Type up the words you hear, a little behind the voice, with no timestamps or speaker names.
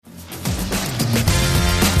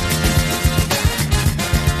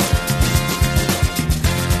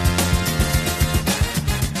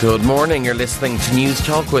Good morning, you're listening to News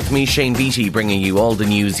Talk with me, Shane Beattie, bringing you all the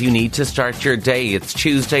news you need to start your day. It's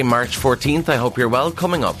Tuesday, March 14th. I hope you're well.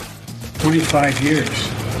 Coming up. 25 years.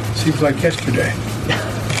 Seems like yesterday.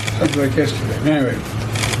 Anyway,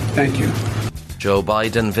 thank you. Joe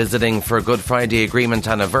Biden visiting for Good Friday Agreement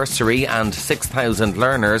anniversary and 6,000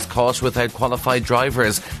 learners caught without qualified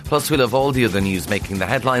drivers. Plus we'll have all the other news making the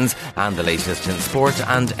headlines and the latest in sport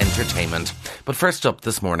and entertainment. But first up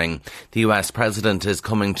this morning, the US President is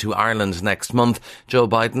coming to Ireland next month. Joe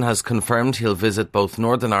Biden has confirmed he'll visit both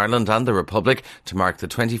Northern Ireland and the Republic to mark the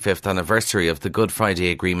 25th anniversary of the Good Friday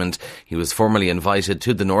Agreement. He was formally invited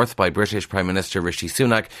to the North by British Prime Minister Rishi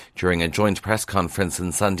Sunak during a joint press conference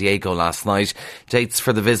in San Diego last night. Dates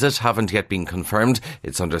for the visit haven't yet been confirmed.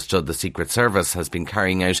 It's understood the Secret Service has been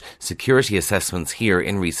carrying out security assessments here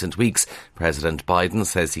in recent weeks. President Biden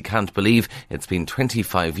says he can't believe it's been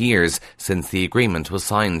 25 years since the agreement was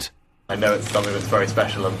signed. I know it's something that's very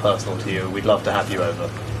special and personal to you. We'd love to have you over.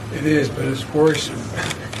 It is, but it's worse.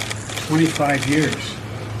 25 years.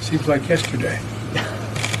 Seems like yesterday.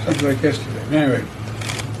 Anyway,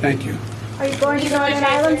 thank you. Are you going to Northern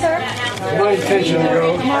Ireland, sir? My intention to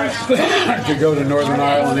go to Northern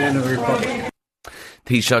Ireland and the Republic.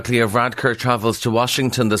 Taoiseach Leo Varadkar travels to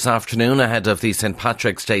Washington this afternoon ahead of the St.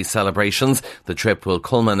 Patrick's Day celebrations. The trip will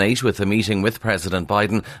culminate with a meeting with President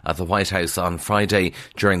Biden at the White House on Friday.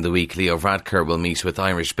 During the week, Leo Varadkar will meet with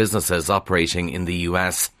Irish businesses operating in the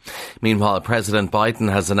US. Meanwhile, President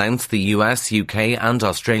Biden has announced the US, UK and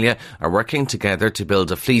Australia are working together to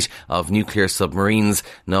build a fleet of nuclear submarines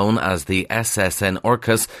known as the SSN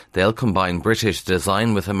AUKUS. They'll combine British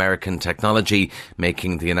design with American technology.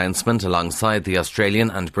 Making the announcement alongside the Australian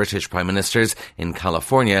and British Prime Ministers in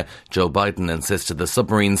California, Joe Biden insisted the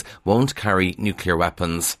submarines won't carry nuclear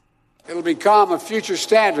weapons. It'll become a future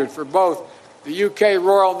standard for both the UK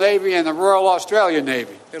Royal Navy and the Royal Australian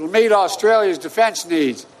Navy. It'll meet Australia's defence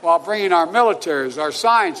needs while bringing our militaries, our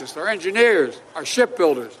scientists, our engineers, our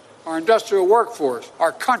shipbuilders, our industrial workforce,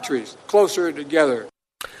 our countries closer together.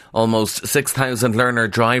 Almost 6,000 learner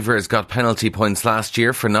drivers got penalty points last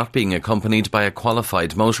year for not being accompanied by a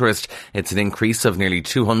qualified motorist. It's an increase of nearly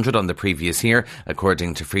 200 on the previous year,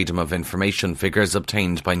 according to Freedom of Information figures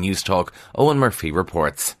obtained by News Talk. Owen Murphy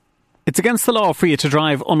reports. It's against the law for you to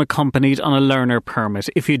drive unaccompanied on a learner permit.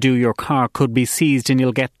 If you do, your car could be seized and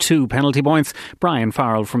you'll get 2 penalty points. Brian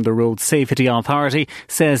Farrell from the Road Safety Authority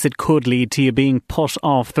says it could lead to you being put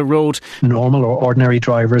off the road. Normal or ordinary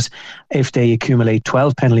drivers, if they accumulate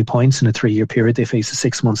 12 penalty points in a 3-year period, they face a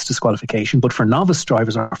 6 months disqualification. But for novice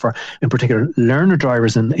drivers, or for, in particular, learner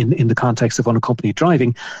drivers in the context of unaccompanied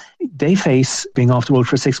driving, they face being off the road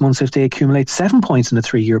for 6 months if they accumulate 7 points in a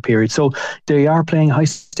 3-year period. So they are playing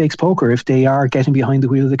high-stakes poker if they are getting behind the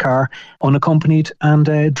wheel of the car unaccompanied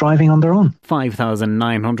and driving on their own.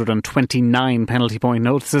 5,929 penalty point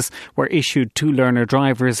notices were issued to learner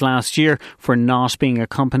drivers last year for not being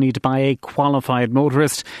accompanied by a qualified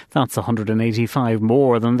motorist. That's 185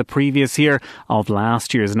 more than the previous year. Of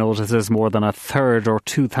last year's notices, more than a third, or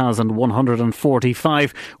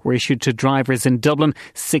 2,145, were issued to drivers in Dublin.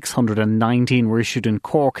 619 were issued in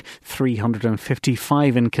Cork,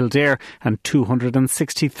 355 in Kildare and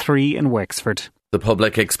 263 in Wexford. The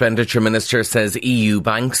Public Expenditure Minister says EU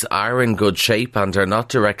banks are in good shape and are not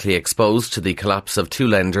directly exposed to the collapse of 2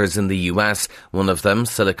 lenders in the US. One of them,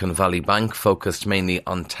 Silicon Valley Bank, focused mainly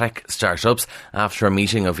on tech startups. After a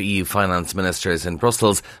meeting of EU finance ministers in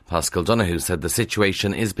Brussels, Pascal Donoghue said the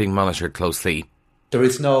situation is being monitored closely. There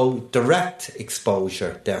is no direct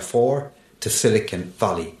exposure, therefore, to Silicon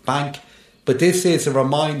Valley Bank, but this is a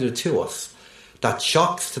reminder to us that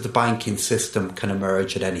shocks to the banking system can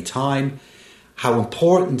emerge at any time, how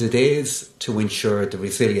important it is to ensure the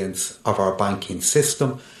resilience of our banking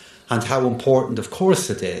system, and how important, of course,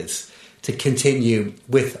 it is to continue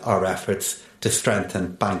with our efforts to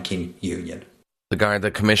strengthen banking union. The Garda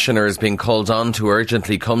Commissioner is being called on to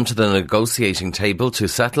urgently come to the negotiating table to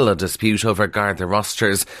settle a dispute over Garda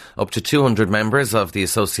rosters. Up to 200 members of the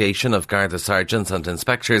Association of Garda Sergeants and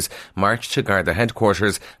Inspectors marched to Garda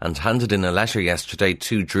headquarters and handed in a letter yesterday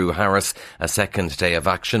to Drew Harris. A second day of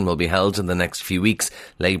action will be held in the next few weeks.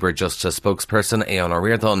 Labour Justice spokesperson Aodhán Ó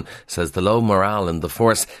Ríordáin says the low morale in the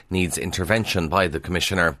force needs intervention by the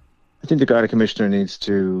Commissioner. I think the Garda Commissioner needs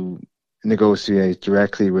to negotiate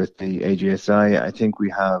directly with the AGSI. I think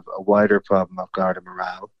we have a wider problem of Garda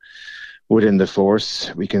morale within the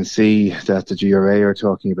force. We can see that the GRA are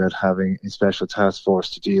talking about having a special task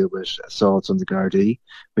force to deal with assaults on the Gardaí.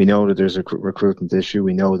 We know that there's a recruitment issue.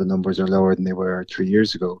 We know the numbers are lower than they were 3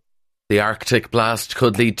 years ago. The Arctic blast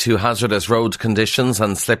could lead to hazardous road conditions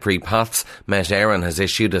and slippery paths. Met Éireann has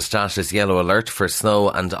issued a status yellow alert for snow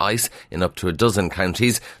and ice in up to a dozen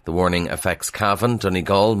counties. The warning affects Cavan,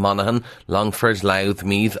 Donegal, Monaghan, Longford, Louth,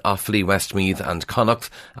 Meath, Offaly, Westmeath and Connacht.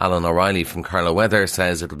 Alan O'Reilly from Carlow Weather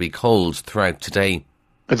says it'll be cold throughout today.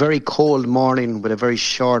 A very cold morning with a very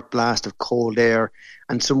short blast of cold air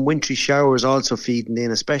and some wintry showers also feeding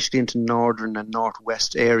in, especially into northern and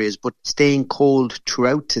northwest areas, but staying cold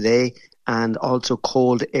throughout today and also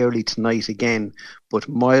cold early tonight again. But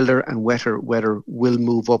milder and wetter weather will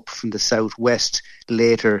move up from the southwest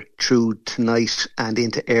later through tonight and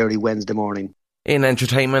into early Wednesday morning. In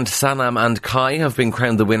entertainment, Sanam and Kai have been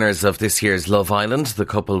crowned the winners of this year's Love Island. The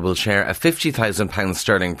couple will share a £50,000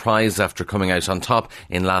 sterling prize after coming out on top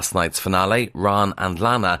in last night's finale. Ron and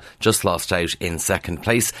Lana just lost out in second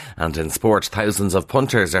place. And in sport, thousands of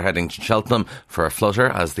punters are heading to Cheltenham for a flutter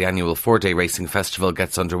as the annual 4-day racing festival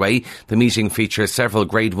gets underway. The meeting features several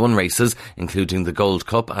Grade 1 races, including the Gold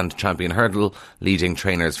Cup and Champion Hurdle. Leading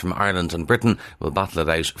trainers from Ireland and Britain will battle it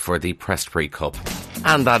out for the Prestbury Cup.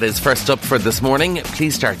 And that is First Up for this morning.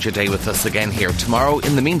 Please start your day with us again here tomorrow.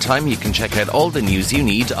 In the meantime, you can check out all the news you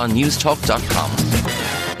need on newstalk.com.